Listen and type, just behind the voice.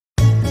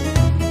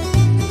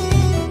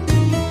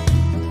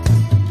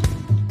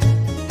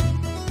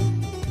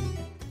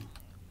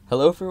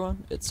Hello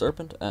everyone, it's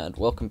Serpent, and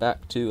welcome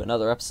back to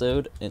another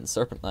episode in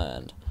Serpent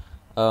Land.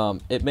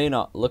 It may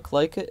not look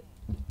like it,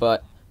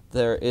 but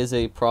there is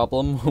a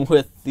problem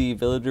with the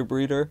villager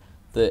breeder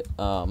that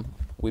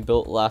we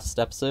built last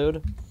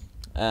episode,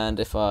 and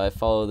if I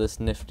follow this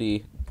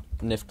niftily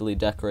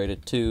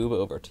decorated tube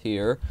over to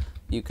here,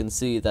 you can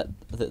see that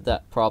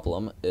that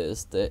problem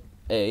is that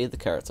A, the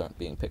carrots aren't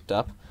being picked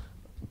up,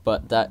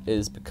 but that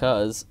is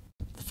because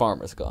the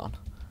farmer's gone.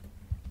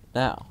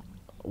 Now,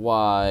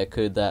 why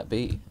could that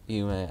be,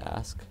 you may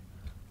ask?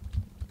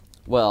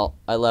 Well,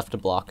 I left a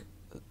block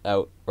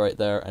out right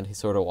there, and he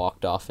sort of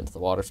walked off into the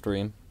water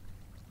stream,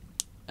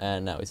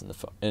 and now he's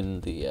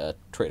in the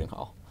trading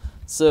hall.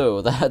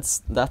 So that's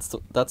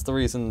the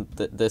reason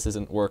that this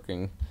isn't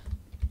working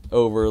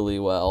overly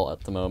well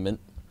at the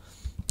moment.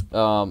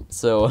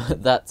 So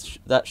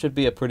that should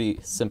be a pretty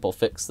simple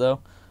fix, though.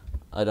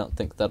 I don't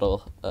think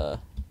that'll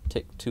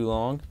take too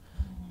long.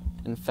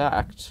 In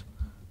fact,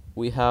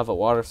 we have a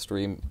water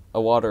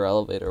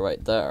elevator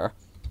right there.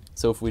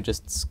 So if we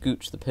just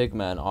scooch the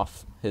pigman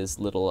off his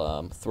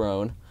little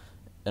throne,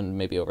 and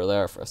maybe over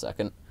there for a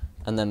second,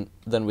 and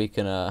then we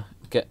can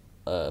get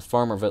a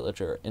farmer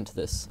villager into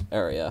this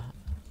area.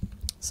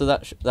 So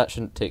that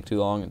shouldn't take too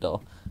long, and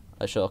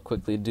I shall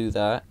quickly do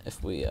that.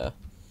 If we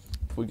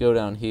go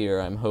down here,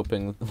 I'm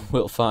hoping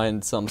we'll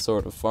find some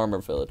sort of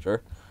farmer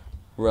villager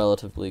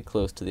relatively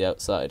close to the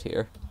outside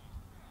here.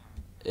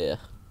 Yeah.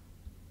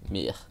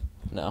 Meh.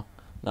 No.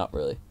 Not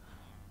really.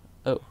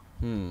 Oh,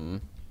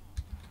 I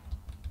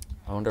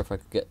wonder if I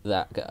could get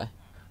that guy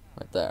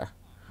right there.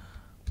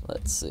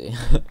 Let's see.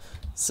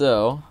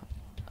 So,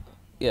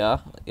 yeah,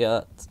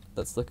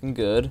 that's looking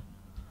good.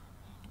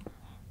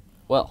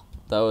 Well,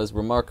 that was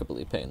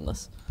remarkably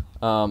painless.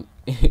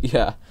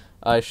 Yeah,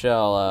 I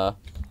shall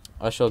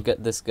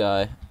get this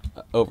guy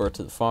over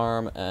to the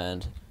farm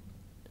and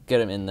get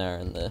him in there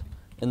in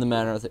the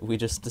manner that we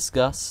just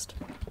discussed.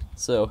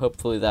 So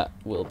hopefully that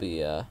will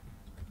be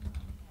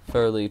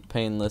fairly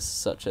painless,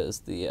 such as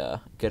the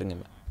getting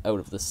him out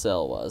of the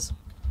cell was.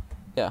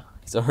 Yeah,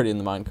 he's already in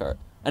the minecart.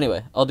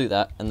 Anyway, I'll do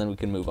that, and then we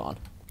can move on.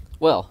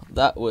 Well,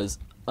 that was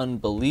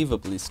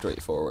unbelievably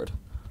straightforward.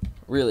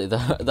 Really,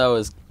 that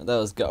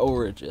was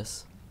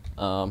gorgeous.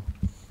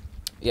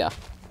 Yeah.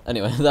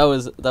 Anyway, that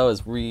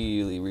was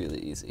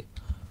really easy.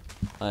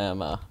 I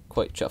am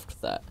quite chuffed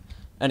with that.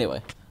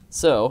 Anyway,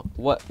 so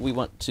what we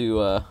want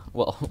to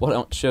what I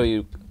want to show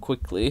you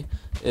quickly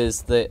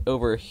is that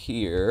over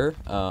here,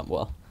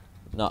 well,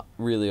 not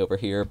really over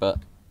here, but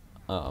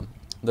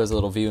there's a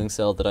little viewing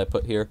cell that I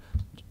put here.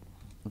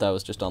 That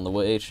was just on the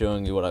way,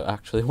 showing you what I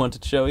actually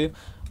wanted to show you,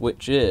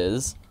 which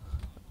is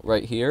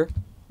right here.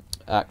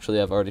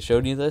 Actually, I've already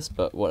shown you this,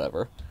 but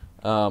whatever.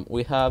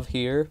 We have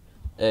here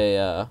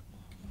a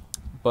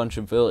bunch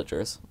of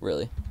villagers,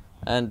 really,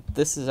 and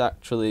this is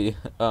actually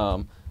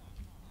a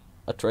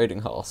trading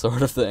hall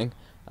sort of thing.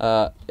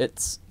 I'm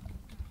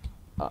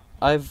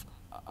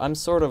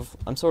sort of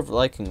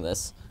liking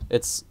this.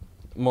 It's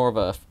more of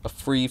a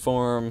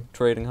free-form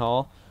trading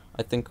hall.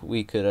 I think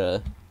we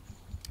could,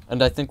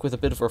 and I think with a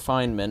bit of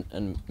refinement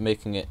and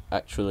making it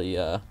actually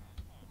a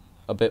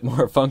bit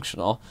more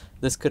functional,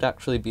 this could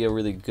actually be a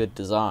really good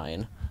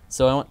design.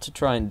 So I want to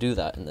try and do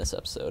that in this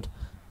episode.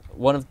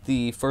 One of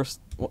the first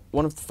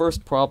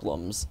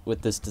problems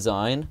with this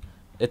design,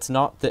 it's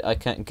not that I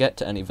can't get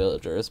to any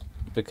villagers,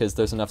 because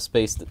there's enough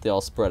space that they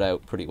all spread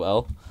out pretty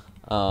well.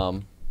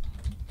 So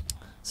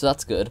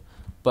that's good.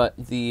 But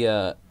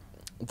the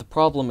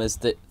problem is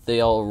that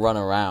they all run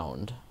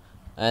around,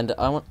 and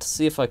I want to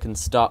see if I can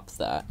stop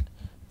that.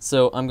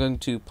 So I'm going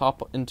to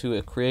pop into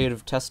a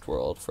creative test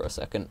world for a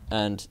second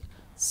and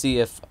see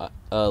if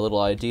a little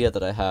idea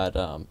that I had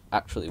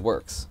actually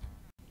works.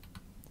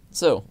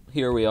 So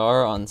here we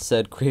are on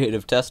said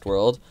creative test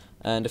world,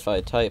 and if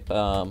I type,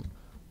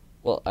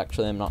 well,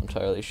 actually I'm not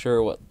entirely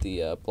sure what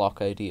the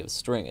block ID of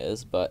string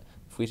is, but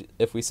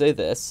if we say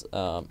this,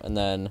 and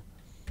then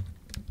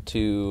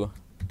to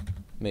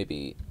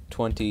maybe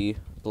 20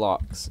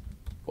 blocks,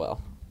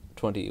 well,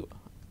 20,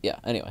 yeah,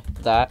 anyway,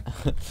 that,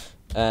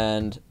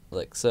 and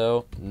like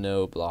so,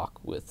 no block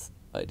with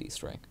ID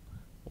string.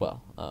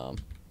 Well,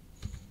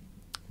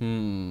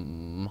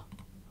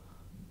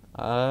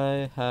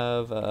 I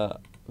have a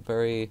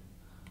very,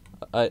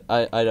 I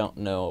don't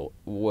know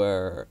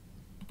where,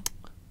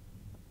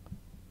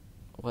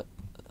 what,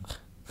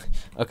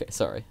 okay,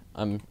 sorry,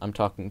 I'm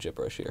talking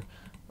gibberish here.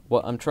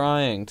 What I'm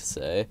trying to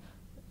say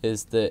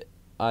is that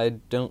I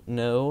don't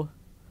know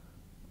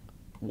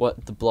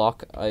what the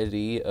block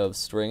ID of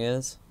string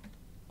is,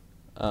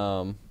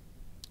 so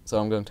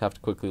I'm going to have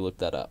to quickly look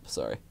that up,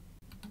 sorry.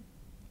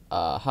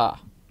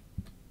 Aha.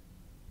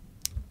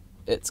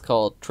 It's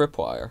called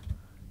tripwire.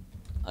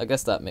 I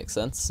guess that makes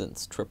sense,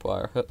 since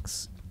tripwire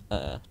hooks,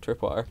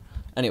 tripwire.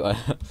 Anyway,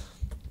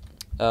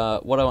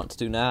 what I want to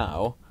do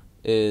now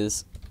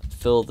is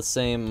fill the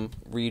same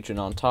region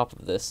on top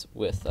of this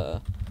with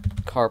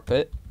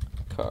carpet.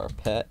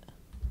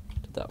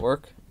 Did that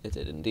work? It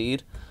did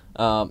indeed.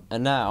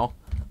 And now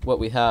what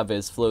we have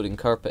is floaty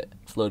carpet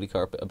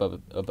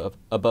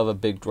above a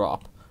big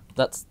drop,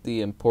 that's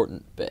the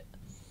important bit,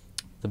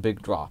 the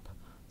big drop.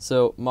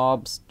 So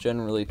mobs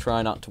generally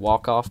try not to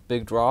walk off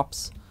big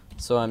drops.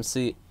 So I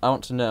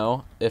want to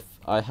know if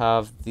I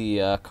have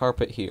the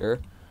carpet here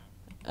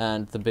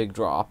and the big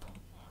drop,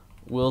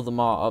 will the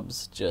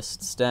mobs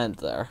just stand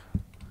there?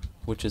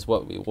 Which is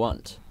what we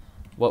want.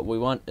 What we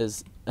want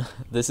is,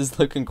 this is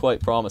looking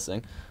quite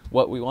promising.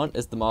 What we want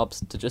is the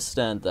mobs to just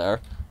stand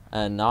there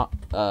and not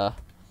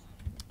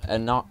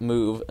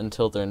move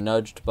until they're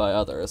nudged by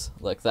others,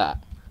 like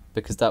that.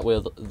 Because that way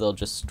they'll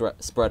just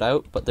spread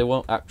out, but they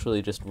won't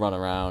actually just run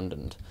around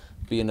and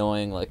be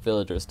annoying like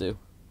villagers do.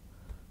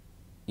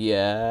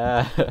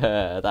 Yeah,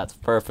 that's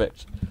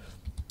perfect.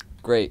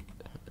 Great.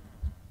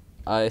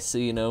 I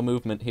see no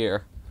movement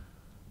here.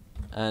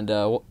 And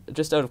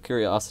just out of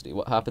curiosity,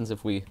 what happens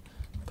if we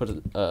put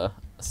a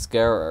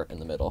Scarab in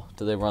the middle?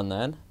 Do they run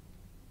then?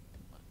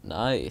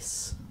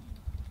 Nice.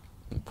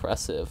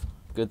 Impressive.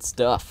 Good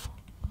stuff.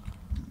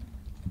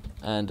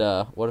 And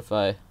what if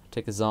I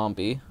take a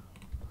zombie?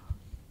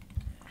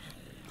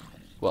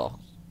 Well,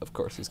 of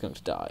course he's going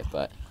to die,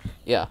 but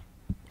yeah.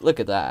 Look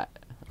at that.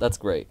 That's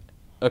great.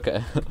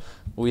 Okay.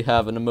 We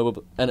have an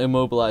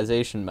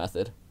immobilization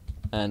method.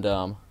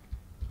 And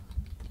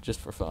just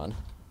for fun,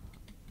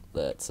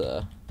 let's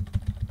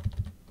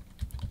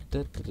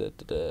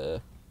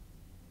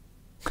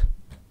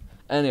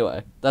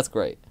anyway, that's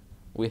great.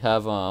 We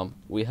have a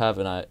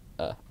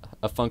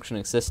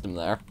functioning system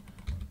there.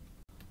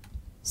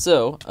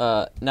 So,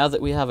 now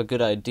that we have a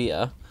good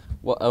idea,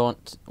 what I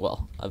want,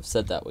 well, I've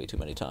said that way too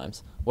many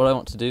times. What I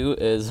want to do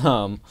is,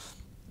 ooh,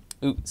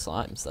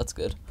 slimes, that's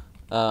good.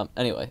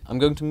 Anyway, I'm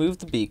going to move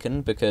the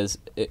beacon because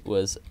it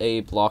was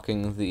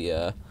blocking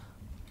the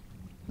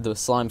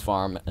slime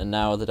farm, and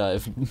now that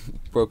I've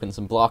broken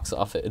some blocks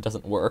off it, it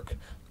doesn't work.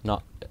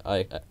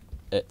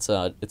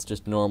 It's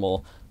just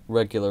normal,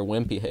 regular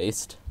wimpy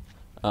haste.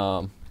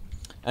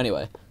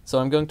 Anyway, so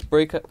I'm going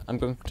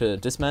to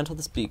dismantle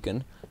this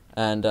beacon,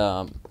 and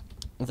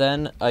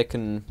then I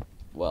can,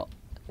 well,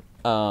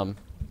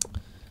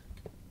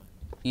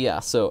 yeah,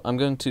 so I'm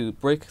going to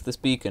break this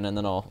beacon and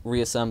then I'll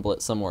reassemble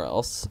it somewhere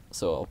else,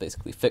 so I'll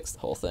basically fix the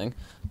whole thing.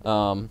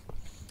 And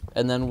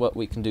then what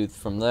we can do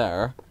from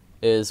there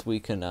is we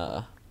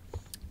can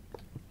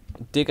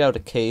dig out a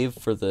cave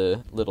for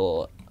the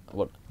little,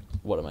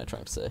 what am I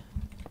trying to say?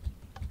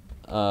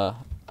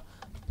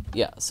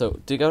 Yeah, so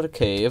dig out a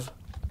cave.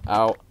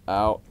 Ow,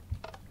 ow.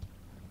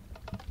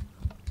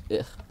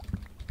 Ugh.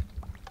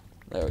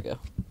 There we go.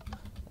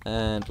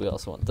 And we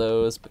also want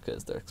those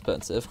because they're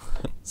expensive.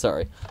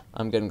 Sorry,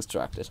 I'm getting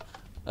distracted.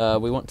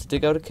 We want to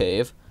dig out a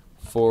cave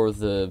for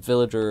the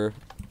villager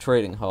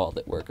trading hall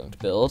that we're going to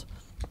build,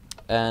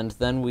 and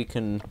then we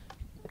can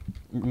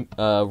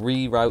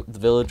reroute the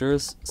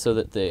villagers so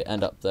that they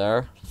end up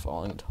there,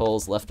 falling into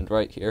holes left and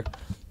right here.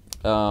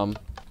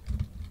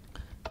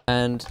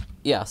 And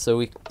yeah,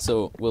 so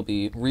we'll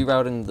be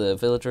rerouting the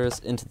villagers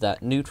into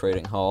that new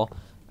trading hall,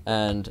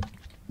 and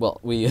well,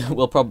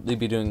 we'll probably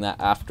be doing that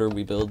after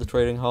we build the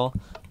trading hall,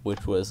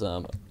 which was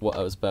what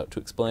I was about to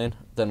explain.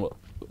 Then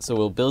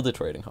we'll build the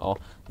trading hall,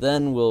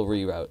 then we'll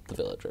reroute the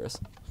villagers.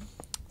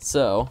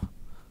 So,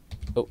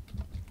 oh,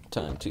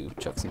 time to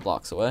chuck some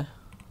blocks away.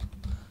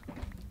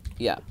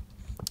 Yeah,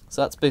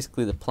 so that's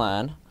basically the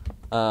plan.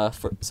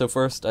 So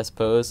first, I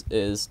suppose,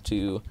 is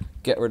to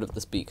get rid of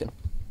this beacon.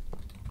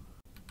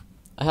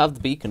 I have the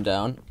beacon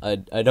down. I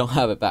don't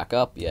have it back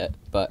up yet,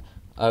 but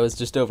I was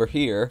just over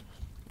here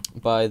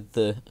by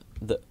the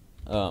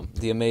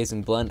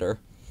amazing blender,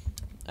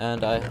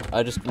 and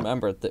I just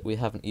remembered that we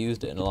haven't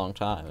used it in a long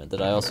time, and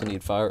that I also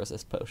need fire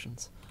resist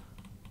potions.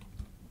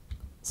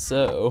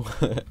 So,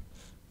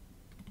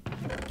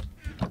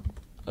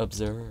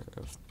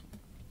 observe.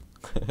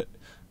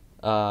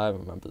 I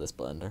remember this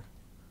blender.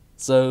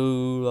 So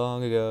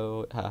long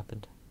ago it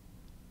happened.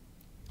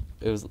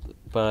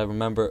 But I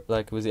remember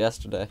like it was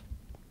yesterday.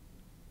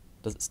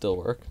 Does it still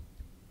work?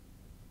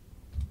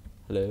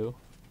 Hello?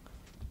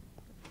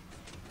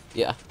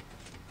 Yeah.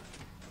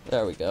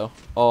 There we go.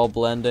 All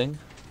blending.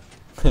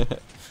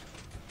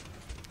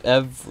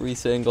 Every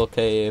single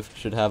cave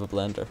should have a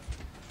blender.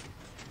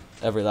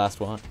 Every last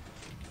one.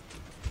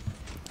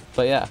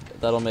 But yeah,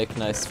 that'll make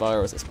nice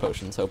fire resist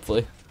potions,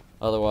 hopefully.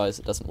 Otherwise,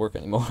 it doesn't work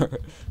anymore.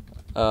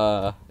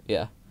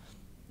 Yeah.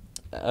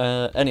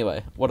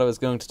 Anyway, what I was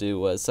going to do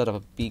was set up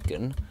a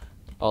beacon,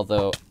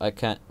 although I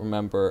can't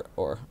remember,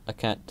 or I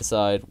can't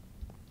decide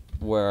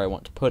where I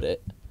want to put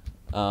it.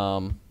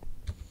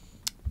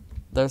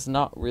 There's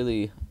not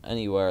really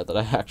anywhere that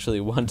I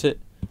actually want it.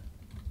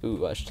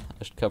 Ooh, I should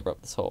cover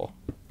up this hole.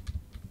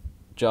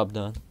 Job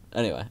done.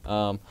 Anyway,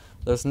 there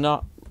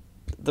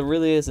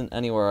really isn't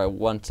anywhere I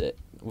want it,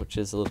 which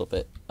is a little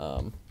bit,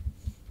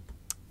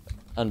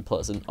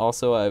 unpleasant.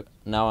 Also,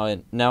 now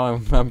I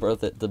remember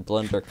that the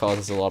blender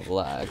causes a lot of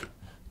lag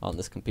on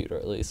this computer,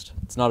 at least.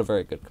 It's not a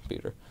very good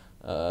computer.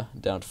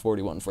 Down to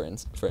 41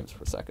 frames per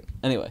second.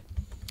 Anyway,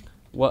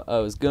 what I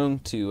was going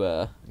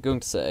to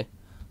say,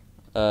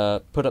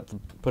 put up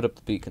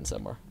the beacon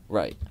somewhere.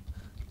 Right.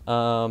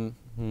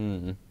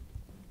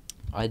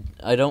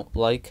 I don't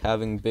like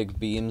having big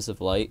beams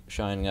of light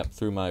shining up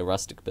through my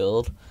rustic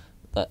build.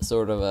 That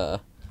sort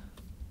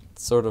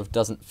of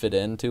doesn't fit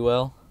in too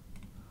well.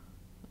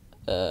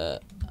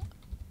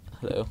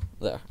 Hello,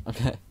 there,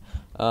 okay.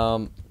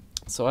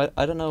 So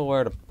I don't know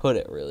where to put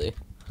it, really.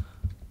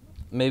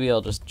 Maybe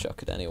I'll just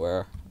chuck it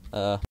anywhere.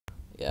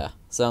 Yeah,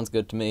 sounds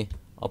good to me.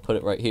 I'll put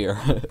it right here.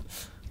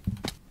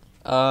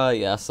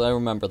 Yes, I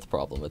remember the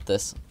problem with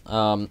this.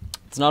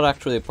 It's not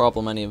actually a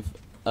problem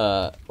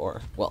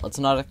it's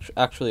not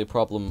actually a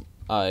problem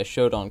I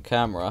showed on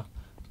camera.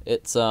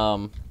 It's,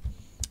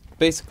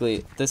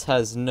 basically, this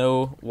has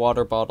no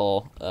water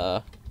bottle,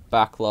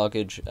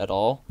 backloggage at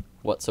all,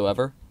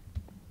 whatsoever,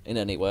 in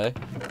any way.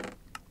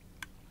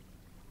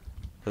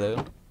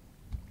 Hello?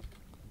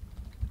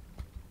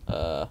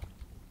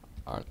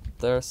 Aren't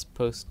there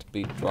supposed to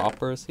be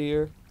droppers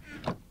here?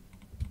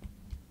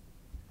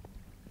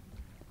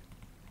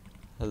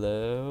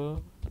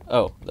 Hello?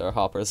 Oh, there are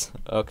hoppers.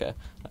 Okay,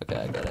 I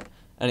get it.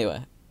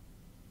 Anyway.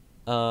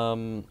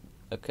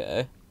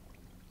 Okay.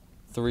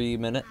 3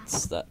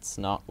 minutes, that's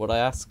not what I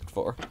asked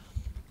for.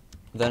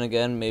 Then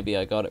again, maybe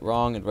I got it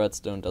wrong and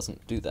redstone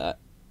doesn't do that.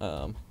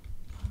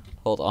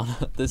 Hold on.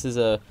 This is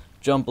a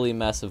jumbly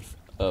mess of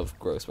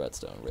gross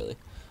redstone, really.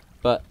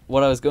 But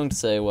what I was going to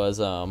say was,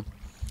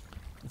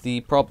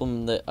 the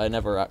problem that I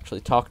never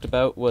actually talked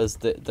about was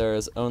that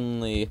there's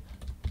only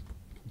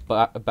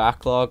a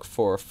backlog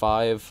for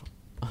 5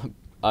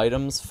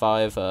 items,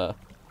 5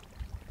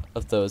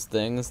 of those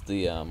things,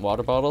 the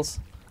water bottles,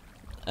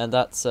 and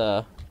that's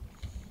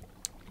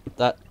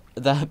that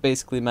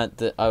basically meant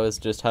that I was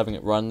just having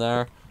it run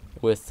there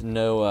with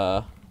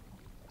no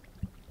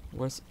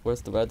where's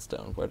the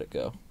redstone? Where'd it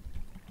go?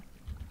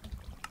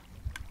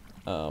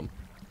 I'll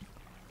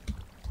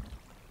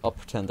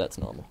pretend that's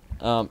normal.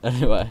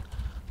 Anyway,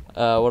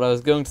 what I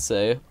was going to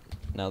say,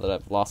 now that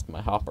I've lost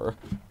my hopper,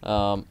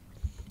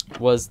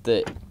 was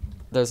that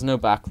there's no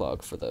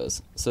backlog for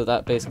those. So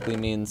that basically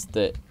means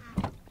that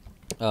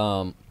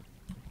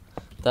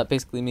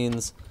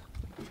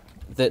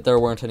there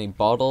weren't any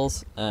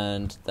bottles,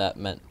 and that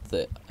meant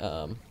that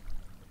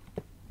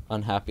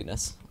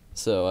unhappiness.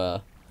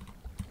 So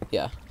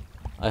yeah,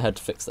 I had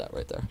to fix that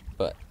right there.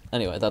 But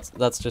anyway,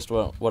 that's just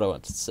what I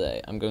wanted to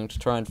say. I'm going to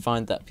try and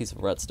find that piece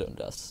of redstone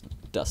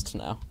dust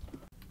now.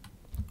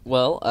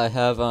 Well, I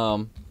have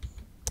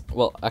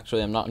well,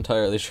 actually, I'm not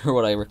entirely sure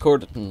what I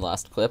recorded in the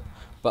last clip,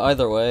 but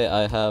either way,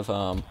 I have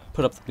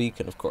put up the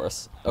beacon, of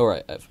course. Oh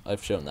right,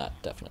 I've shown that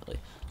definitely,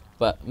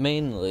 but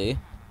mainly,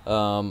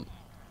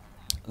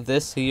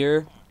 this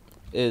here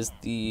is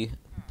the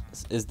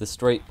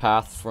straight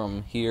path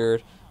from here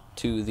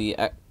to the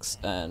X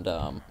and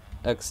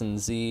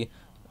Z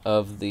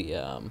of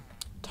the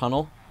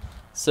tunnel.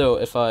 So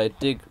if I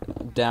dig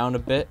down a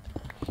bit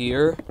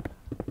here,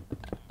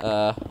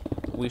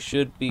 we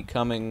should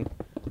come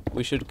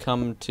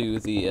to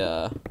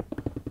the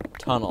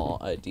tunnel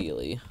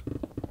ideally.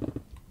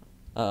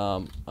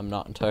 I'm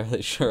not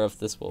entirely sure if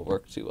this will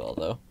work too well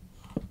though.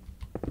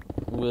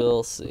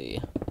 We'll see.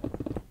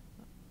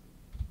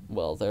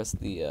 Well, there's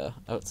the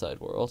outside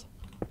world.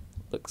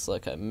 Looks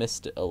like I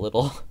missed it a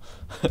little.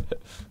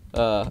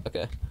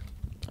 Okay.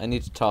 I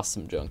need to toss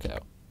some junk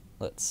out.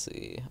 Let's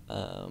see.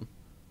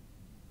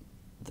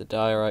 The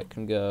diorite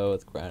can go,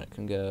 the granite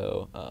can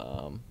go,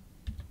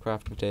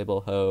 crafting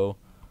table, hoe,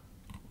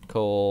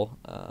 coal,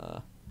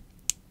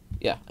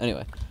 yeah,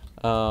 anyway.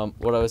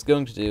 What I was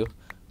going to do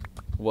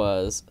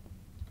was,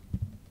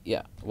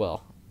 yeah,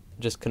 well,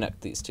 just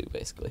connect these two,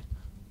 basically.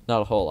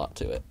 Not a whole lot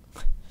to it.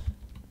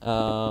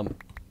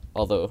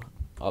 Although,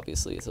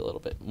 obviously, it's a little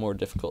bit more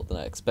difficult than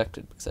I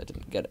expected because I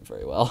didn't get it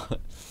very well.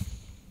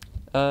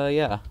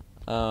 Yeah.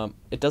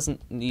 It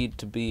doesn't need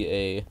to be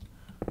a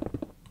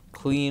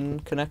clean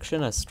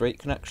connection, a straight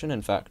connection.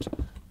 In fact,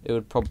 it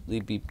would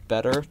probably be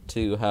better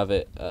to have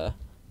it a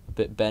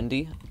bit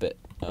bendy, a bit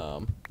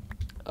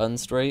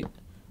unstraight.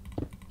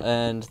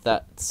 And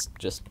that's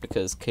just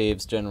because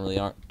caves generally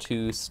aren't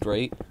too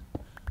straight.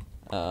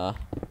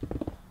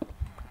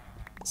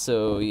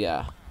 So,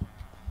 yeah.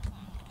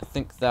 I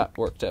think that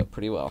worked out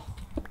pretty well.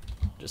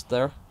 Just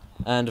there.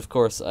 And of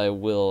course I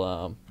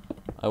will,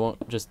 I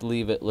won't just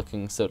leave it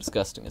looking so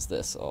disgusting as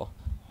this.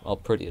 I'll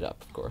pretty it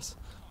up, of course.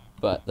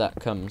 But that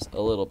comes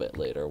a little bit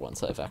later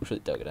once I've actually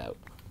dug it out.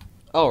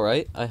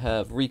 Alright, I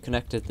have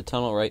reconnected the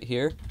tunnel right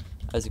here.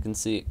 As you can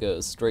see, it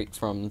goes straight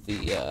from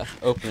the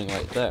opening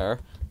right there,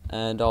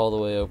 and all the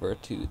way over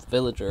to the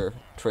villager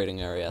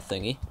trading area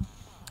thingy.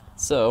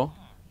 So,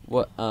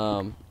 what,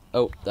 oh,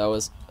 that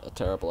was a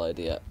terrible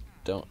idea.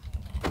 Don't,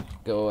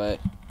 go away,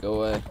 go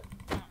away,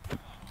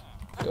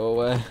 go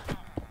away.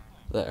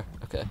 There,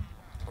 okay,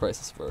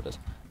 crisis averted.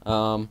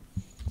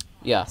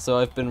 Yeah, so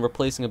I've been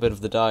replacing a bit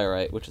of the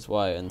diorite, which is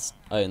why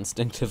I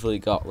instinctively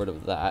got rid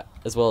of that,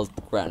 as well as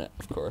the granite,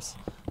 of course,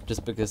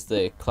 just because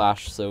they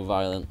clash so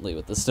violently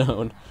with the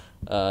stone.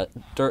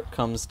 Dirt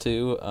comes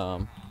too,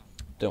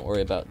 don't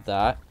worry about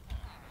that.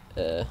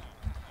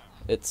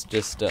 It's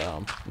just,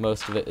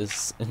 most of it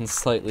is in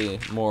slightly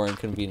more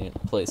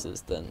inconvenient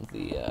places than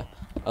the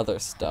other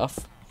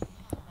stuff.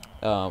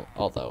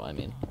 Although, I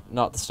mean,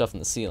 not the stuff in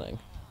the ceiling.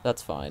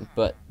 That's fine,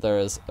 but there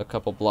is a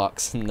couple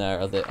blocks in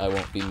there that I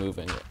won't be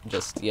moving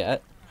just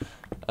yet,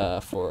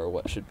 for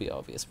what should be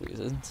obvious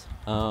reasons.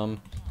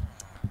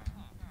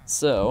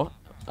 So,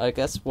 I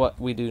guess what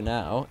we do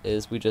now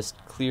is we just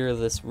clear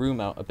this room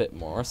out a bit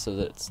more so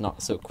that it's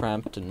not so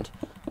cramped and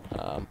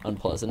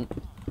unpleasant,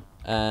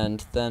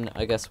 and then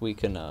I guess we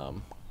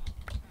can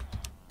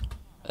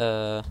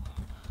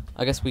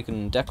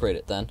decorate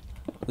it then,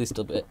 at least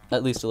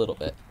a little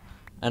bit.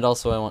 And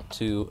also I want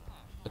to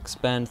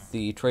expand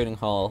the trading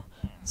hall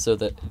so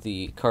that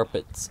the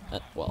carpets,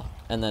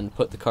 and then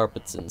put the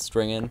carpets and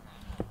string in,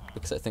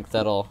 because I think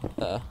that'll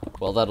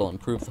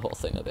improve the whole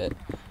thing a bit.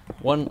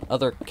 One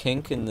other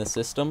kink in the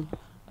system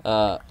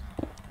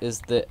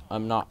is that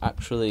I'm not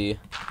actually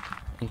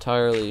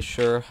entirely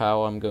sure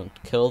how I'm going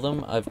to kill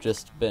them. I've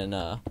just been,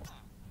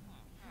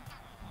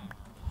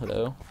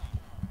 hello?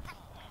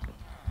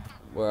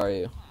 Where are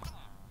you?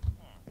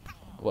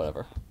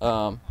 Whatever.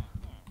 I'm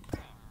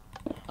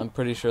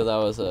pretty sure that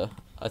was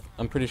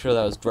I'm pretty sure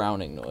that was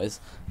drowning noise.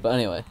 But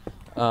anyway,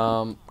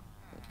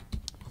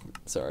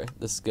 sorry,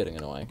 this is getting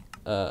annoying.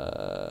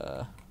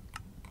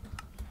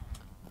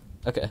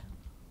 Okay.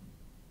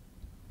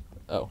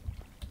 Oh.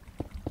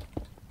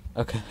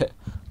 Okay.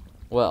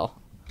 Well,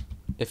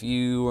 if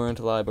you weren't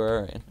a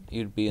librarian,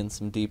 you'd be in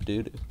some deep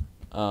doo-doo.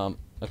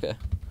 Okay.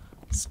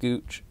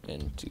 Scooch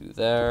into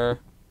there.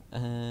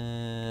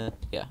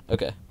 Yeah,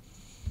 okay.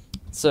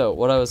 So,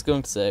 what I was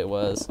going to say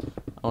was,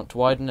 I want to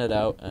widen it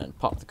out and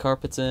pop the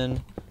carpets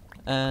in,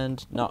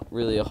 and not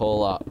really a whole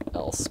lot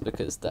else,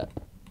 because that,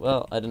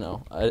 well, I don't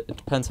know. It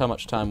depends how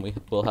much time we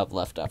will have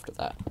left after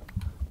that.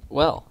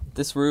 Well,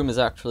 this room is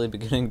actually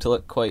beginning to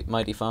look quite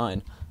mighty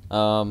fine.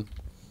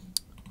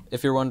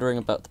 If you're wondering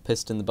about the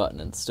piston, the button,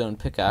 and the stone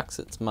pickaxe,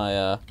 it's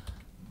my,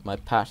 my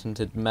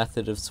patented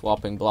method of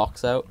swapping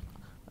blocks out.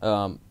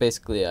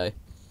 Basically,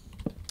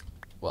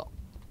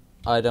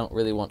 I don't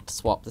really want to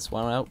swap this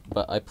one out,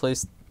 but I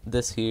placed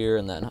this here,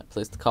 and then I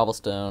placed the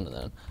cobblestone, and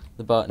then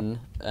the button,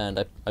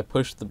 and I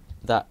pushed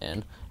that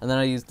in, and then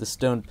I used the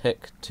stone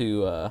pick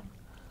to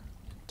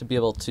be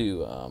able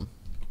to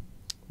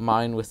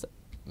mine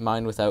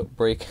without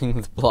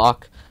breaking the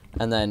block,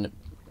 and then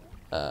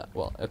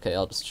well, okay,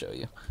 I'll just show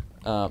you.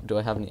 Do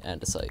I have any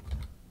andesite?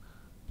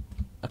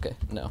 Okay,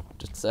 no,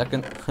 just a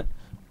second.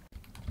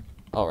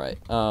 Alright,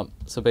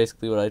 so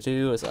basically what I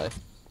do is I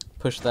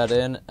push that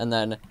in, and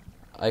then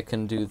I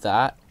can do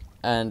that,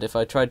 and if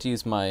I tried to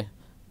use my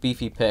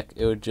beefy pick,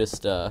 it would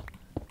just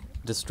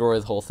destroy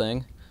the whole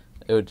thing.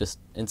 It would just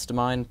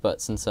insta-mine,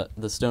 but since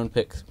the stone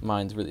pick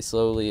mines really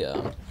slowly,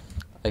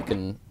 I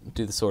can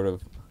do the sort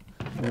of,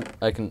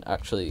 I can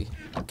actually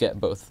get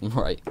both of them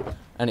right.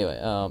 Anyway,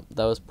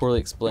 that was poorly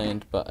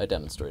explained, but I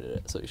demonstrated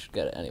it, so you should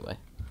get it anyway.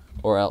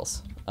 Or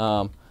else.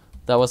 That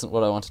wasn't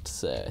what I wanted to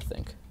say, I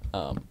think.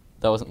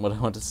 That wasn't what I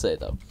wanted to say,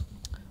 though.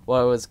 What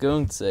I was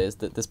going to say is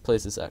that this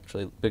place is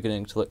actually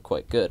beginning to look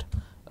quite good.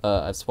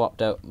 I've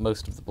swapped out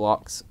most of the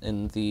blocks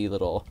in the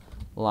little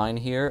line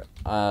here.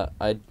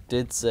 I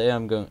did say I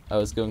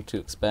was going to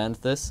expand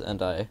this,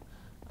 and I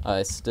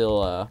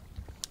still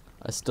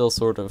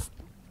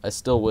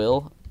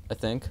will, I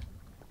think.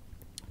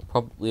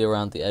 Probably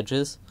around the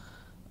edges.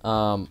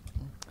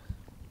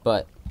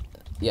 But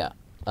yeah,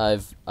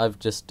 I've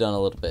just done a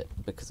little bit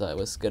because I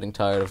was getting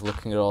tired of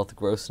looking at all the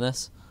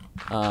grossness.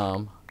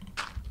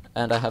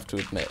 And I have to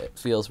admit, it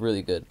feels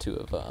really good to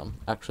have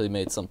actually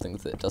made something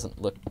that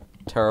doesn't look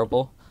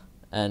terrible,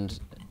 and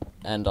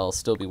I'll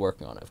still be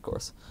working on it, of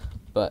course.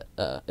 But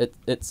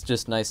it's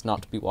just nice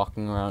not to be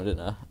walking around in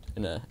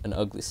an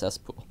ugly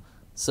cesspool.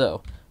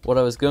 So what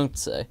I was going to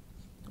say,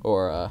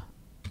 or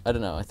I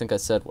don't know, I think I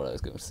said what I was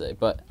going to say.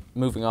 But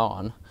moving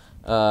on,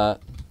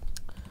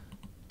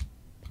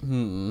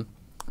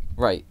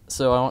 right.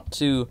 So I want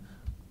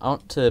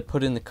to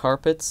put in the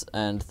carpets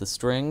and the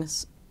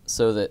strings,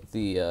 so that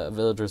the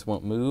villagers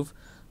won't move,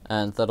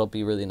 and that'll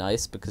be really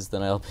nice because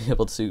then I'll be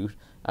able to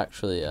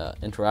actually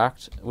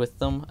interact with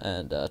them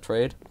and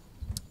trade.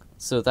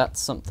 So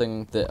that's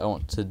something that I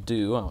want to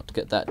do. I want to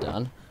get that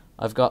done.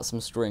 I've got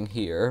some string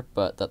here,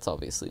 but that's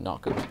obviously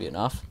not going to be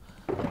enough.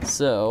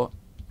 So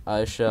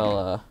I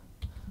shall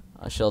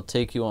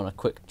take you on a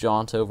quick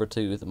jaunt over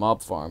to the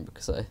mob farm,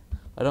 because I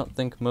don't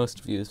think most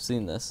of you have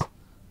seen this.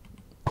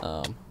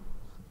 That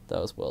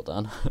was well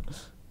done.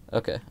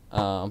 Okay.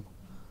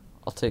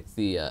 I'll take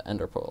the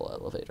ender pearl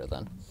elevator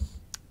then.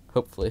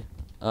 Hopefully.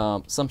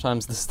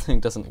 Sometimes this thing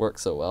doesn't work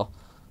so well.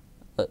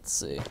 Let's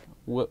see.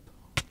 Whoop.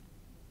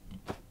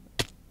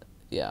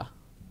 Yeah.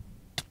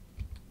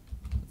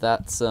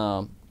 That's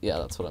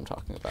that's what I'm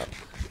talking about.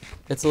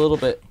 It's a little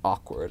bit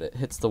awkward. It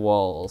hits the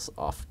walls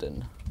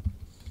often.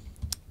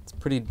 It's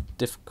pretty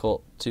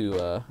difficult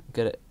to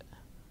get it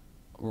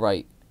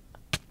right.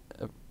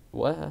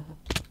 What?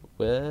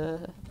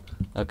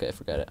 Okay,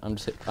 forget it. I'm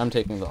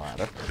taking the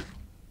ladder.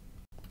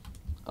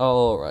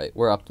 Alright,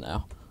 we're up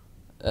now.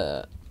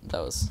 That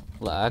was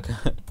lag.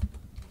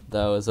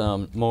 That was,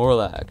 more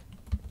lag.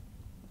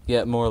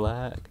 Yeah, more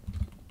lag.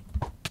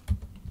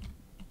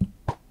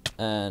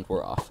 And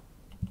we're off.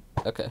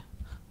 Okay.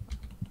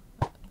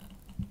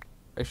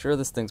 Are you sure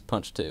this thing's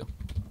punch 2?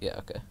 Yeah,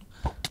 okay.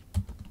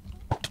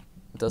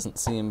 It doesn't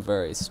seem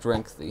very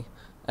strengthy.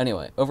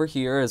 Anyway, over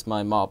here is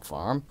my mob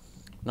farm.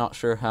 Not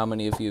sure how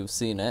many of you have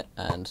seen it,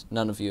 and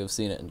none of you have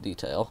seen it in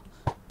detail,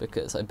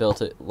 because I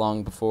built it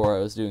long before I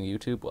was doing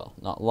YouTube. Well,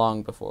 not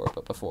long before,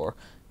 but before.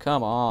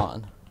 Come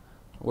on.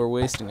 We're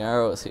wasting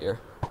arrows here.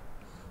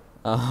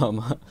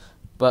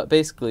 But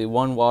basically,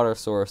 one water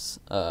source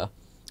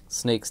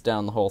snakes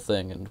down the whole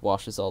thing and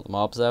washes all the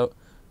mobs out,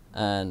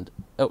 and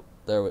oh,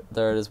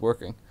 there it is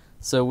working.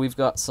 So we've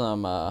got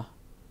some mob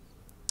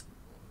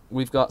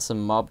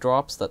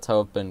drops. That's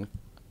how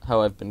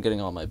I've been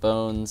getting all my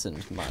bones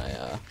and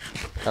my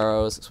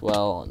arrows as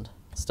well and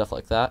stuff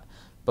like that.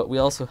 But we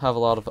also have a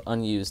lot of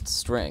unused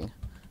string,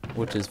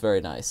 which is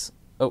very nice.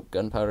 Oh,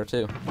 gunpowder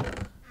too.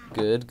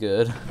 Good,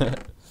 good.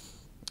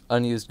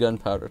 Unused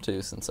gunpowder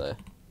too, since I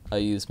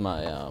use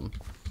my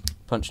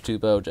punch 2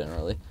 bow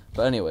generally.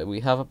 But anyway,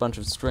 we have a bunch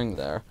of string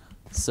there,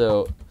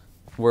 so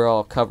we're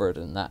all covered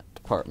in that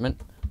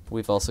department.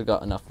 We've also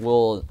got enough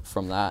wool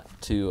from that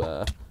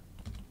to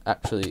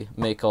actually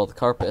make all the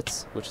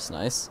carpets, which is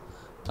nice.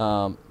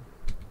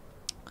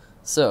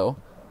 So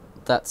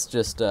that's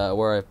just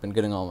where I've been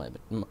getting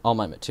all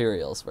my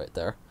materials right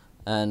there.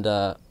 And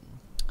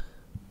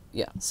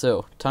yeah,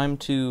 so time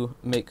to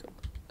make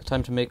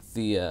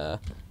the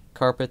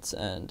carpets,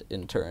 and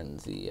in turn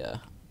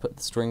put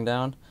the string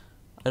down.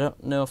 I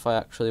don't know if I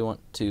actually want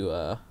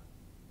to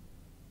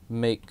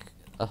make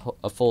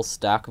a full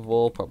stack of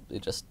wool. Probably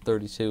just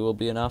 32 will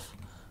be enough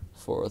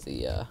for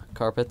the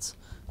carpets.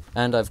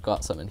 And I've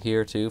got some in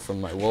here too from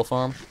my wool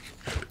farm.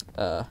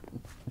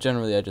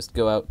 Generally I just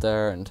go out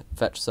there and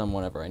fetch some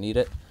whenever I need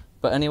it.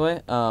 But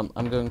anyway,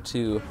 I'm going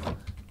to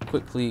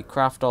quickly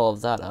craft all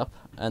of that up,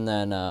 and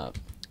then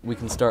we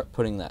can start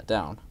putting that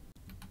down.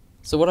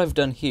 So what I've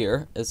done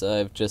here is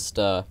I've just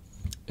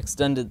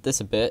extended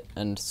this a bit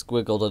and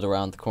squiggled it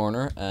around the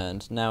corner,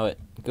 and now it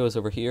goes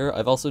over here.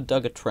 I've also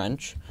dug a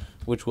trench,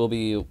 which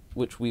we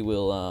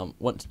will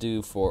want to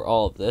do for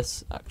all of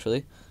this,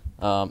 actually.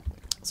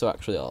 So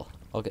actually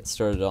I'll get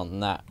started on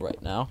that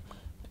right now.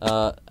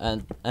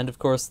 And of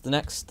course the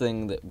next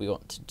thing that we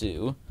want to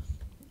do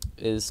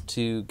is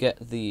to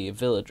get the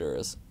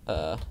villagers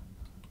out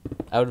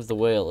of the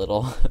way a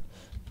little.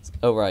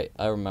 Oh right,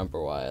 I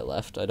remember why I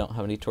left. I don't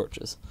have any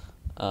torches.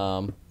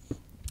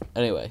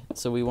 Anyway,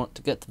 so we want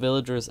to get the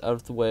villagers out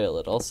of the way a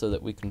little so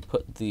that we can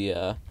put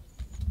the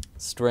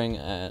string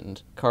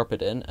and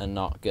carpet in and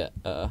not get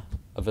a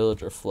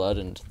villager flood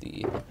into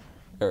the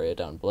area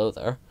down below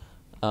there.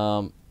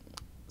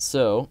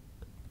 So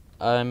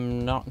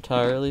I'm not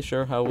entirely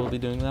sure how we'll be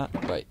doing that.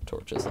 Right,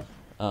 torches.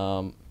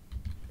 I'm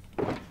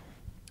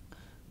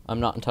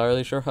not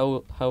entirely sure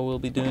how we'll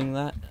be doing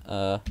that.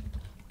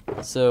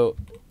 So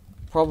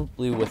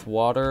probably with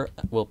water,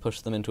 we'll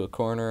push them into a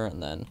corner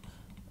and then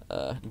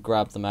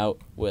grab them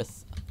out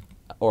with,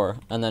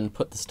 and then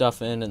put the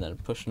stuff in and then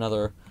push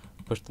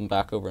them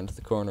back over into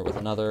the corner with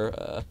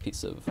another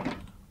piece of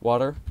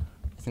water.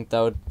 I think that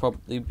would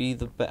probably be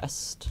the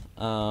best.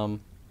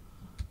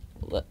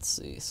 Let's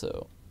see,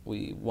 so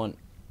we want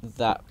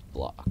that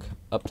block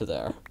up to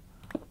there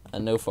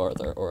and no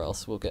farther, or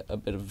else we'll get a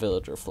bit of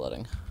villager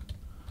flooding.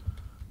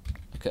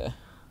 Okay.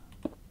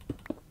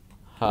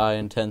 High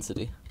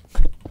intensity.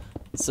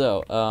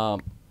 So, oh,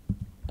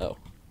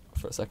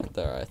 for a second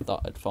there I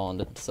thought I'd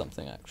fallen into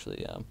something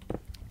actually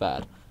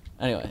bad.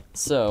 Anyway,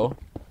 so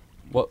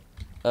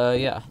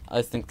yeah,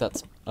 I think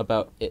that's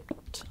about it.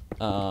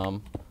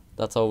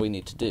 That's all we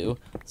need to do.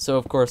 So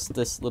of course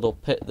this little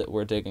pit that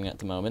we're digging at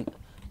the moment,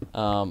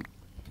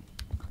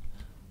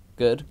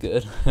 good.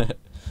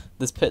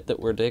 This pit that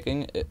we're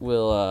digging, it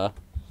will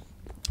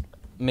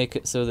make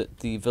it so that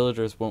the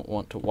villagers won't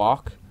want to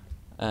walk,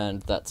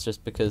 and that's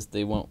just because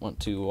they won't want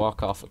to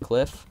walk off a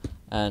cliff,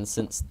 and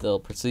since they'll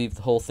perceive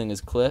the whole thing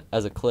as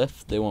a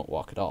cliff, they won't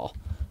walk at all.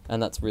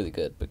 And that's really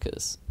good,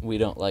 because we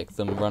don't like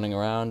them running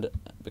around,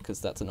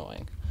 because that's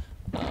annoying.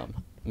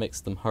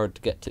 Makes them hard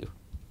to get to.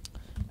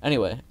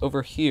 Anyway,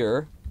 over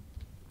here,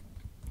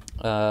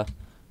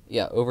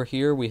 over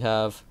here we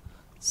have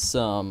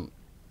some,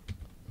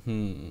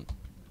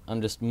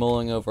 I'm just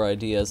mulling over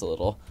ideas a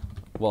little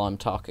while I'm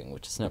talking,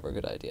 which is never a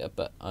good idea,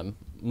 but I'm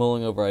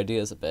mulling over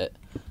ideas a bit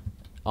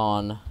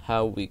on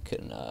how we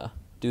can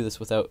do this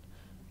without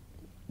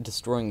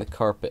destroying the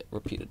carpet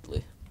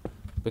repeatedly,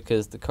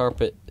 because the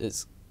carpet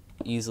is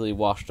easily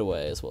washed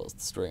away as well as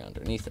the string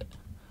underneath it,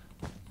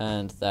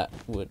 and that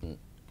wouldn't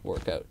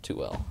work out too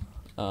well.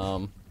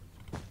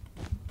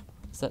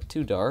 Is that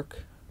too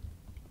dark?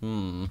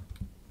 I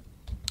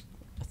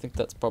think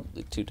that's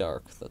probably too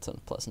dark. That's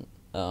unpleasant.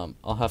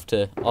 I'll have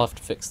to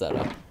fix that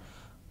up.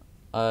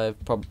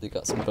 I've probably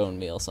got some bone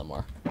meal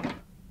somewhere.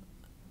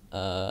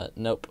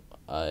 Nope.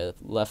 I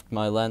left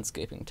my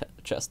landscaping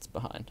chests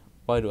behind.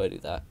 Why do I do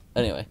that?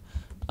 Anyway,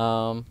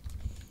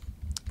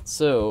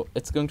 so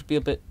it's going to be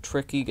a bit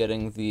tricky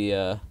getting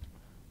the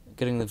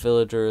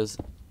villagers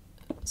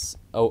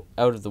out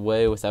of the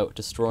way without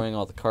destroying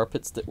all the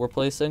carpets that we're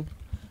placing.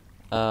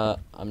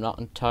 I'm not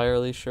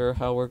entirely sure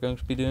how we're going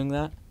to be doing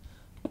that,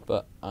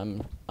 but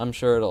I'm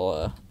sure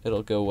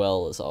it'll go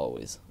well as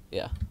always.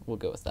 Yeah, we'll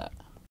go with that.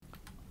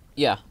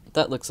 Yeah,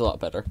 that looks a lot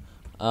better.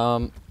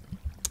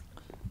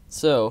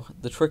 So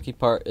the tricky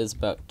part is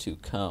about to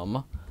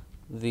come.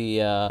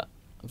 The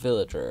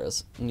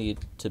villagers need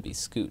to be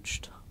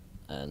scooched,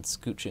 and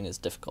scooching is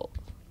difficult.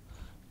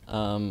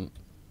 Hold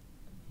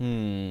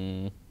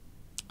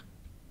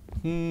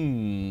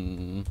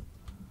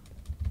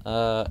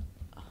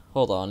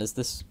on, is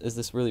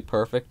this really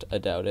perfect? I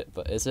doubt it,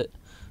 but is it?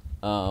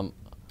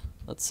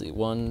 Let's see,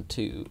 1,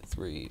 2,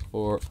 3,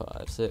 4,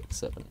 5, 6,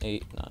 7,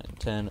 8, 9,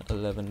 10,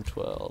 11,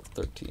 12,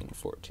 13,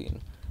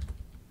 14,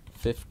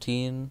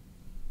 15.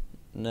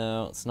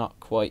 No, it's not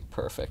quite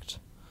perfect,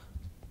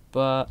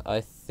 but I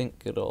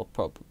think it'll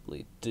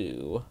probably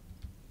do.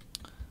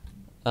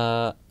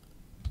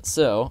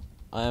 So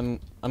I'm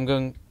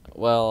going,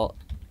 well,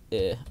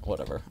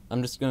 whatever.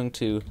 I'm just going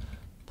to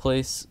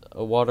place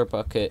a water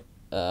bucket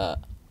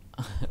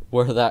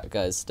where that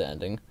guy's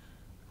standing,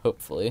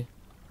 hopefully.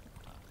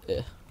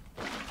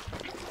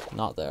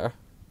 Not there.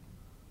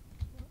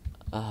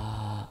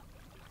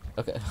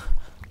 Okay,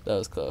 that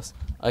was close.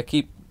 I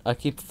keep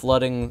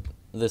flooding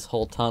this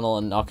whole tunnel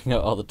and knocking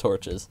out all the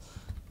torches.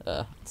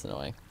 It's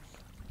annoying.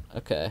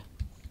 Okay,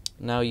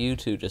 now you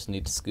two just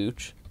need to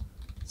scooch.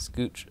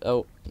 Scooch.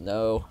 Oh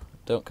no!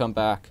 Don't come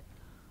back.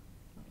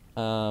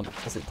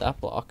 Is it that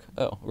block?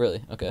 Oh,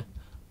 really? Okay.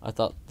 I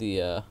thought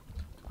it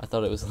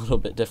was a little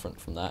bit different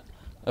from that.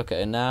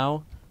 Okay,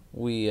 now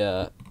we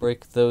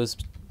break those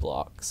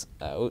blocks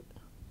out.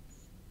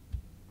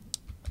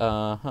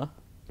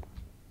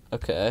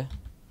 Okay.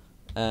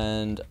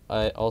 And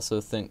I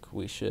also think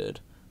we should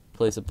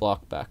place a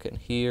block back in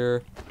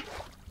here,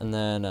 and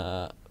then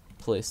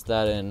place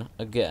that in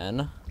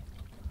again.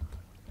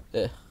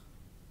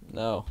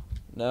 No.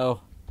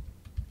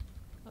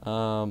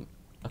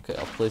 Okay,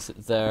 I'll place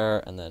it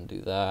there, and then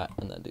do that,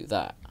 and then do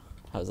that.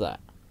 How's that?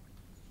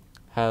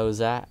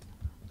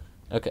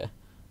 Okay.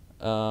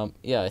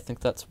 Yeah, I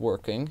think that's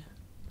working.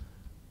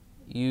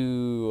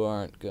 You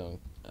aren't going...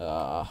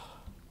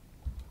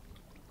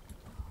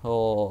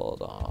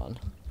 hold on.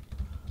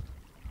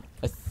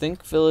 I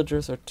think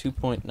villagers are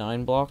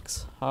 2.9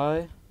 blocks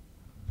high.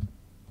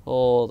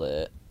 Hold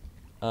it.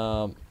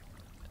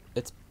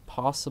 It's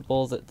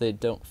possible that they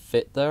don't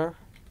fit there.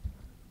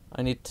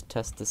 I need to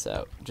test this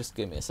out. Just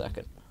give me a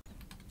second.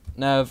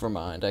 Never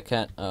mind. I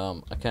can't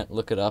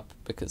look it up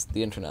because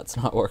the internet's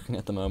not working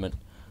at the moment.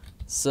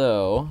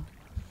 So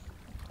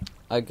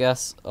I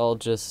guess I'll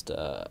just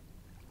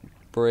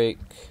break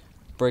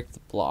the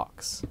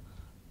blocks.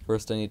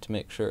 First I need to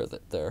make sure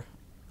that they're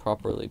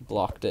properly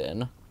blocked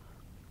in.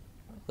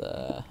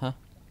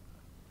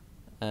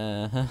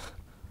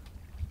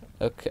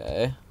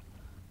 Okay.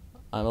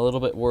 I'm a little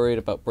bit worried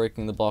about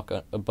breaking the block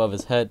above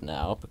his head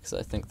now, because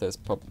I think there's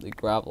probably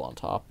gravel on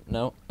top.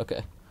 No?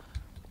 Okay.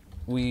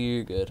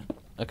 We're good.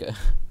 Okay.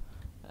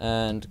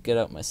 And get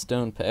out my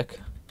stone pick.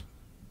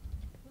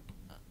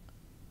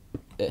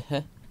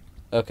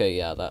 Okay,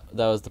 yeah, that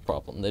was the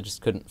problem. They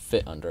just couldn't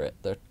fit under it.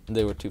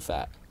 They were too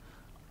fat.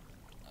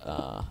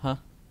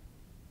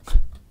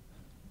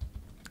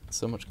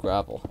 So much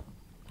gravel.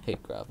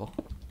 Hate gravel.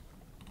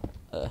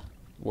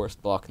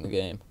 Worst block in the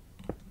game.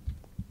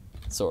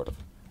 Sort of.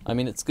 I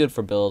mean, it's good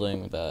for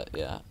building, but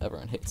yeah,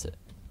 everyone hates it.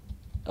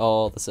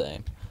 All the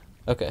same.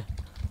 Okay,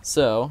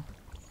 so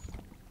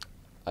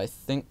I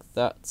think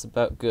that's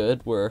about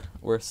good. We're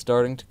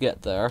starting to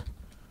get there,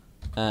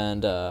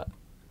 and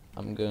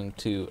I'm going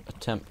to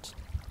attempt.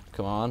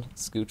 Come on,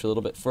 scooch a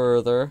little bit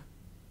further.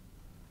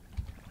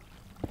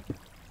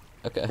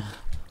 Okay,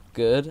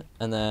 good.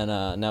 And then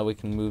now we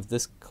can move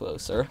this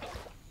closer,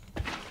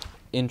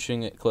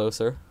 inching it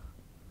closer,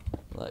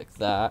 like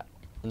that,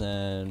 and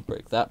then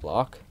break that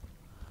block.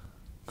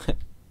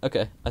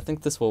 Okay, I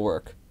think this will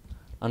work.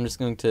 I'm just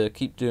going to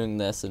keep doing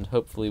this, and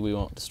hopefully we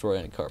won't destroy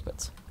any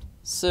carpets.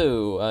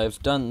 So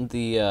I've done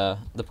the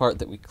part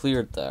that we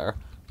cleared there,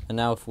 and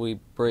now if we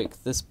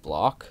break this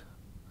block,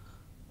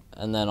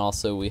 and then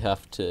also we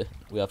have to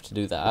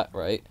do that,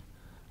 right?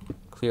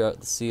 Clear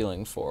out the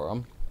ceiling for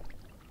them.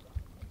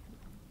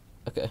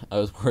 Okay, I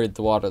was worried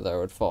the water there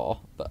would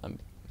fall, but I'm...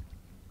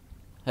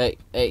 Hey,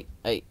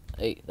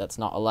 that's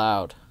not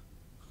allowed.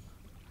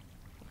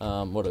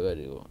 What do I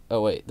do?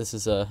 Oh wait, this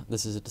is a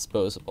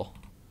disposable.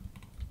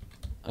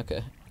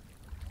 Okay.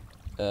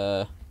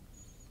 No,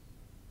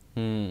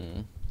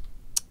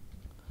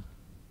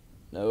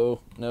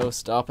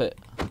 stop it.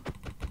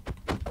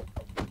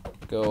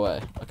 Go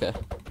away. Okay.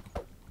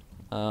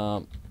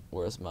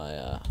 Where's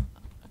my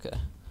okay.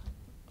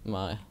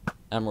 My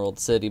Emerald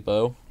City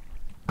bow.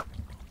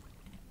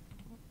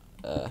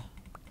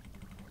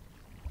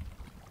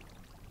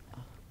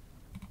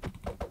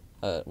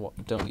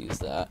 Don't use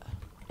that.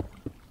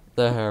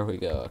 There we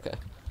go, okay.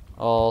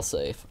 All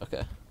safe,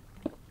 okay.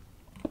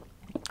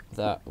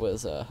 That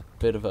was a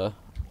bit of a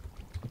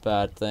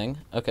bad thing.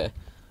 Okay,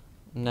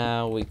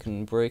 now we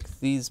can break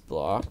these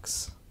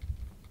blocks.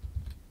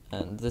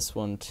 And this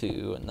one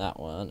too, and that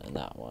one, and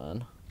that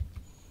one.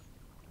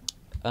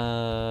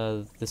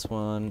 This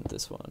one,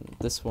 this one,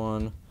 this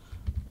one.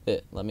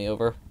 Let me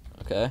over.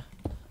 Okay.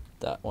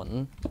 That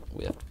one.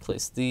 We have to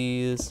place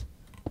these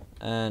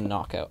and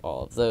knock out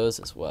all of those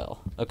as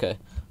well. Okay.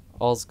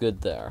 All's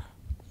good there.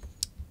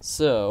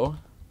 So,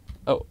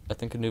 oh, I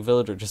think a new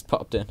villager just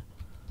popped in.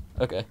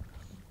 Okay.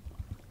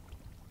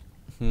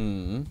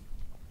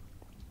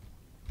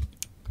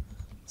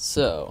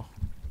 So,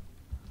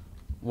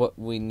 what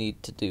we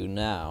need to do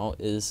now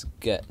is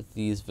get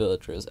these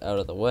villagers out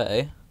of the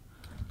way.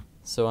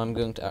 So I'm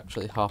going to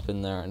actually hop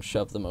in there and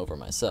shove them over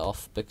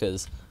myself,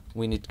 because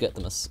we need to get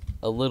them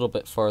a little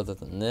bit farther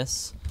than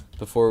this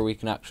before we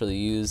can actually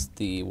use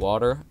the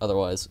water.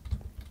 Otherwise,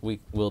 we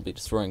will be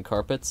destroying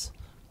carpets,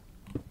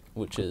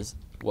 which is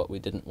what we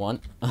didn't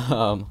want.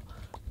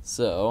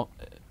 So,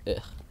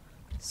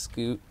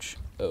 scooch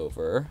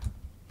over,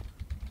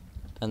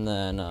 and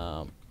then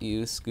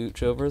you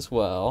scooch over as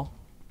well.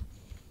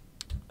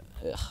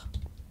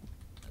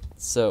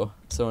 So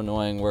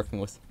annoying working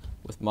with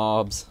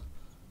mobs.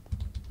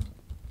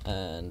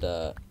 And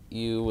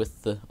you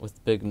with the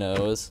big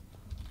nose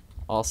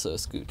also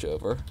scooch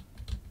over.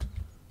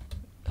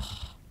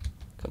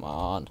 Come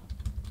on.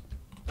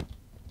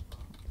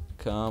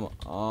 Come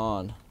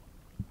on.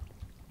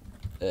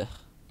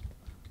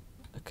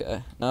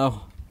 Okay.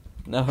 No.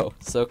 No.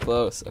 So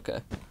close. Okay.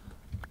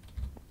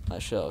 I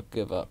shall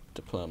give up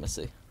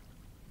diplomacy.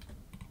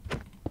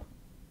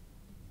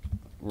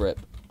 Rip.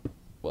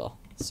 Well,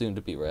 soon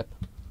to be rip.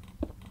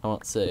 I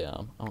won't say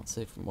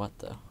from what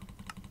though.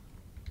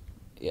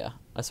 Yeah,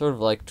 I sort of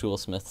like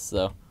toolsmiths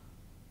though.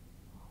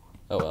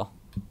 Oh well.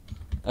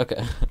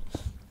 Okay.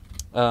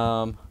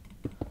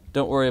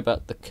 Don't worry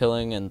about the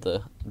killing and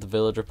the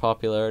villager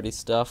popularity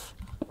stuff.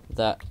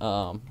 That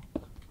I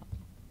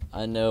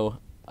know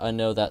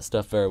that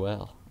stuff very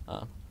well.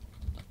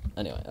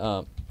 Anyway,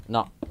 I'm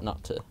not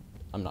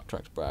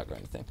trying to brag or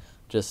anything.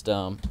 Just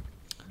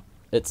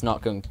it's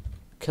not going,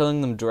 killing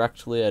them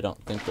directly I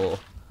don't think will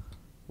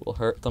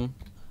hurt them.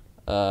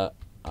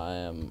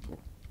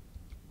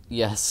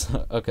 Yes,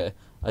 okay,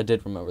 I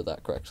did remember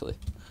that correctly.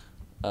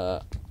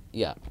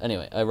 Yeah,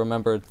 anyway, I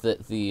remembered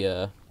that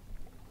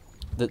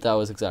that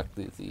was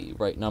exactly the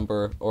right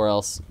number, or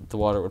else the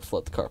water would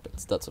flood the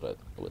carpets. That's what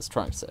I was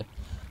trying to say.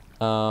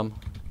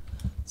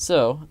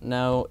 So,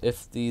 now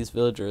if these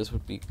villagers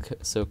would be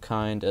so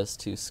kind as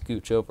to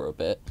scooch over a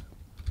bit,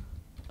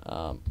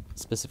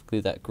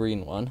 specifically that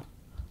green one.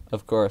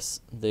 Of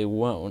course, they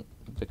won't,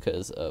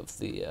 because of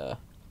the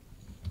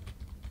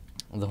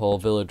whole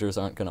villagers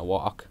aren't gonna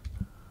walk.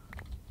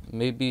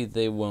 Maybe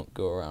they won't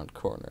go around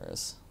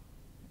corners.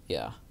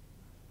 Yeah.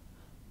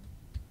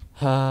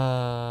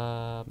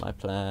 My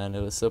plan,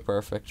 it was so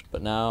perfect,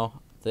 but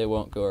now they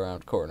won't go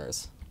around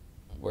corners.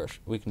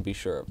 We can be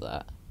sure of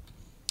that.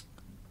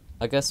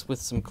 I guess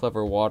with some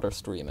clever water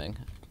streaming,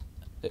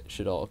 it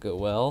should all go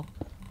well.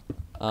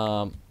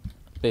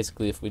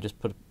 Basically, if we just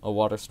put a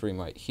water stream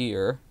right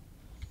here,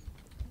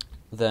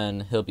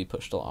 then he'll be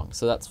pushed along.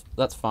 So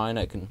that's fine.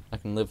 I can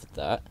live with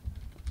that.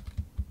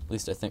 At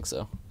least I think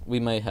so. We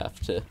may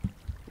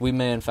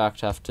in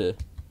fact have to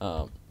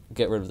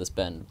get rid of this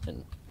bend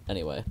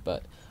anyway,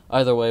 but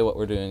either way, what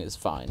we're doing is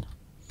fine.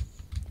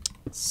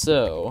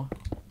 So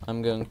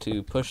I'm going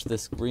to push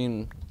this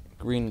green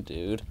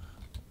dude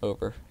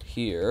over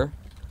here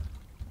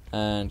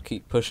and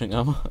keep pushing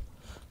him.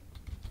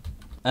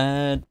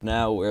 And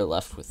now we're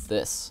left with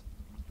this.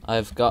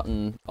 I've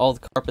gotten all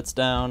the carpets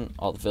down,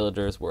 all the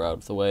villagers were out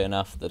of the way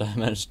enough that I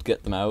managed to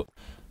get them out,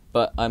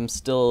 but I'm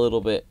still a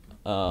little bit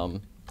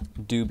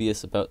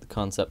dubious about the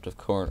concept of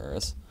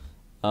corners.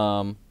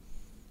 I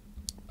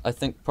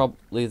think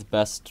probably the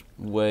best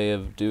way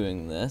of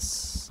doing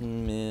this,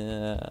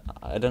 I've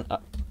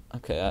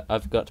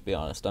got to be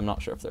honest, I'm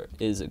not sure if there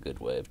is a good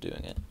way of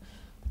doing it.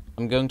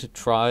 I'm going to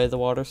try the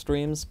water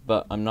streams,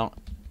 but I'm not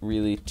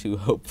really too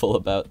hopeful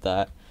about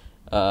that,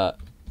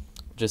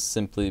 just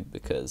simply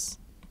because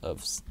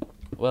of,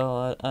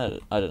 well, I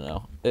don't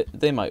know.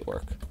 They might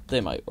work.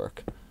 They might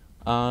work.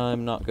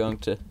 I'm not going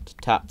to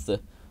tap the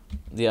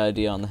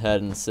idea on the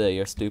head and say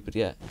you're stupid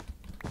yet.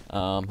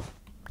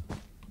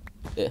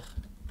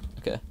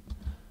 Okay.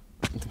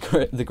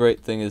 The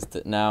great thing is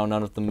that now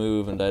none of them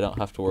move, and I don't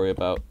have to worry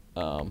about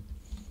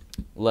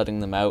letting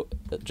them out,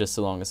 just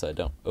so long as I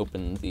don't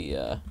open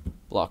the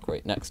block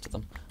right next to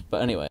them.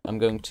 But anyway, I'm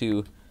going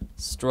to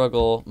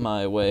struggle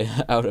my way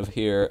out of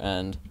here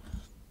and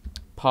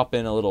pop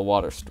in a little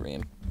water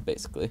stream,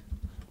 basically.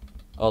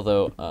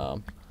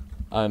 Although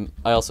I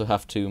also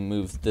have to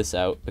move this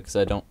out because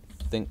I don't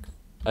think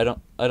I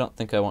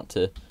want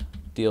to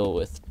deal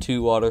with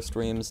two water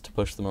streams to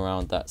push them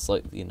around that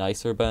slightly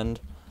nicer bend.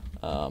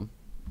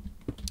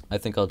 I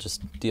think I'll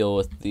just deal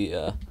with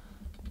the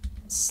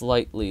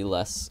slightly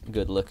less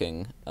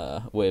good-looking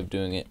way of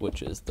doing it,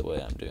 which is the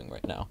way I'm doing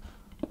right now.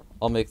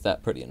 I'll make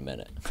that pretty in a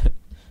minute.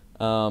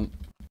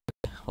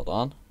 Hold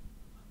on,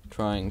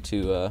 trying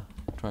to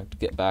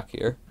get back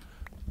here.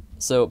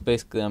 So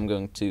basically, I'm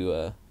going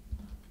to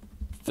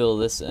fill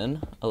this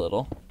in a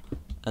little,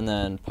 and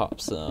then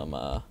pop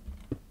some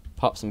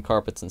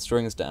carpets and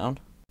strings down.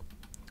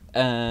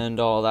 And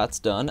all that's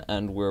done,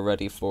 and we're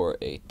ready for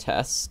a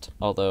test.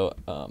 Although,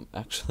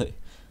 actually,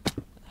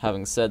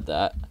 having said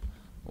that,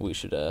 we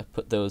should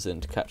put those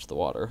in to catch the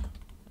water.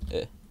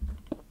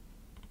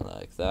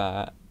 Like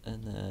that,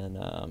 and then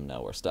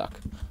now we're stuck.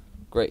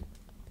 Great.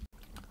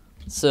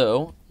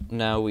 So,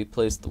 now we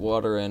place the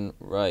water in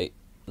right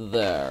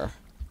there.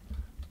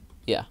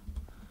 Yeah.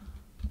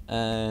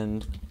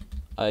 And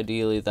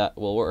ideally that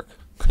will work.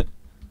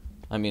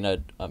 I mean,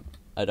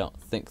 I don't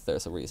think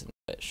there's a reason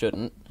it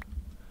shouldn't.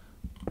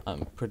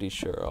 I'm pretty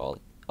sure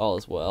all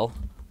is well.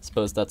 I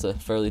suppose that's a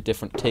fairly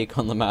different take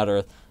on the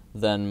matter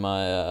than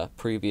my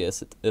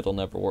previous it'll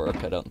never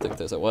work. I don't think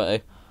there's a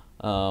way.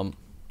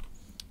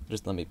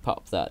 Just let me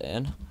pop that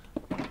in.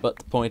 But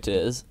the point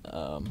is,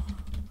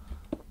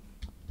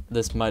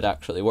 this might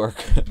actually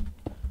work.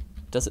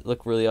 Does it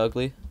look really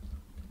ugly?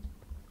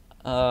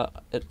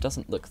 It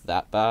doesn't look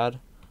that bad.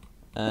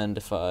 And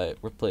if I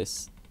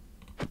replace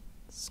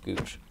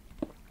Scooch,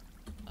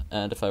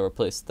 and if I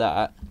replace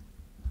that,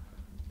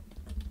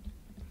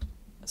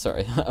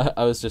 sorry,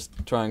 I'm just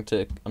trying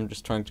to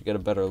get a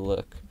better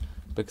look,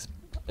 because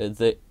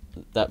that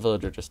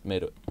villager just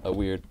made a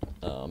weird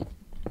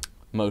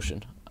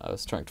motion. I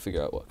was trying to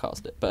figure out what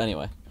caused it, but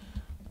anyway,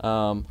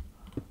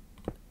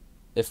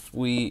 if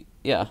we,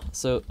 yeah,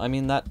 so I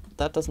mean that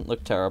doesn't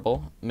look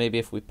terrible. Maybe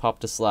if we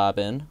popped a slab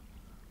in,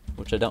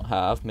 which I don't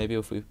have, maybe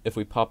if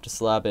we popped a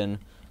slab in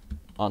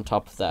on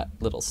top of that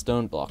little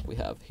stone block we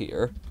have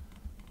here.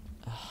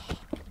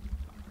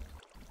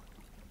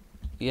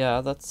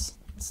 Yeah, it's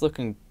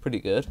looking pretty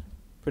good.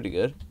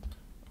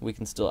 We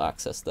can still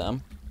access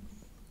them,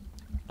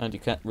 and you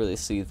can't really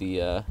see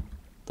the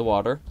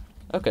water.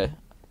 Okay,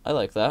 I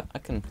like that. I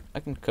can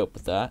cope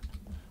with that.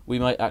 We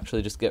might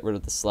actually just get rid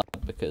of the slab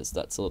because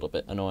that's a little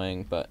bit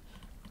annoying, but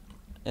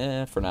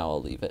for now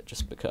I'll leave it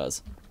just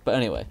because. But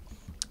anyway,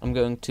 I'm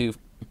going to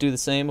do the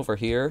same over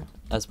here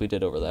as we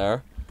did over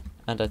there,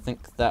 and I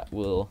think that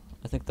will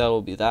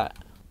be that.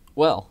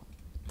 Well,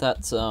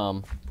 that's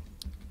all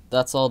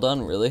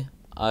done really.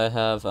 I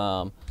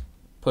have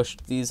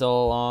pushed these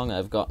all along.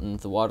 I've gotten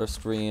the water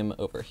stream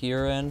over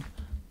here in.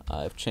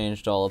 I've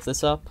changed all of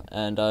this up,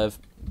 and I've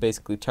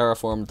basically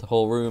terraformed the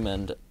whole room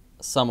and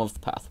some of the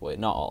pathway,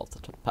 not all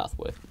of the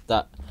pathway.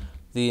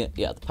 The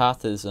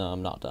path is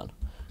not done,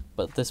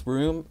 but this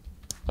room,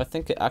 I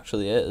think it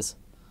actually is.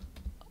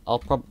 I'll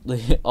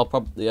probably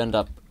end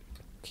up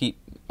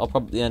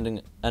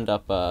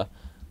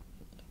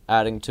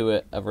adding to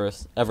it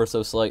ever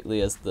so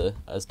slightly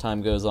as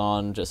time goes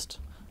on, just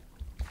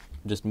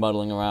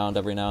muddling around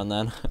every now and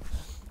then.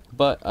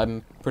 But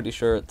I'm pretty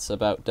sure it's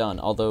about done,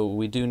 although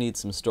we do need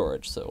some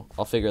storage, so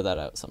I'll figure that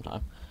out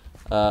sometime.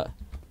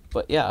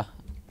 But yeah,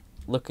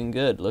 looking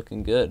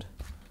good.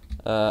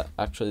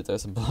 Actually,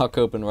 there's a block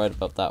open right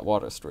above that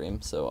water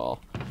stream, so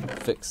I'll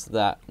fix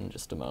that in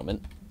just a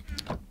moment.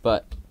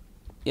 But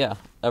yeah,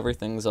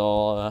 everything's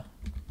all,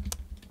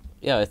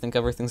 I think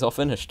everything's all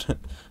finished.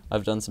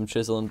 I've done some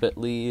chisel and bit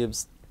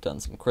leaves, done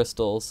some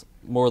crystals,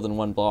 more than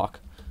one block.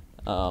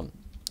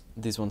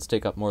 These ones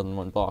take up more than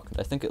one block, and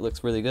I think it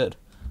looks really good.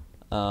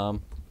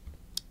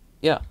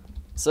 Yeah,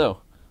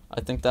 so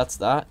I think that's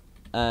that,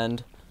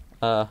 and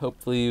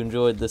hopefully you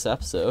enjoyed this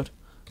episode.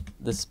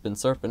 This has been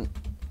Serpent,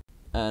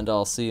 and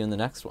I'll see you in the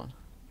next one.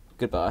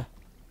 Goodbye.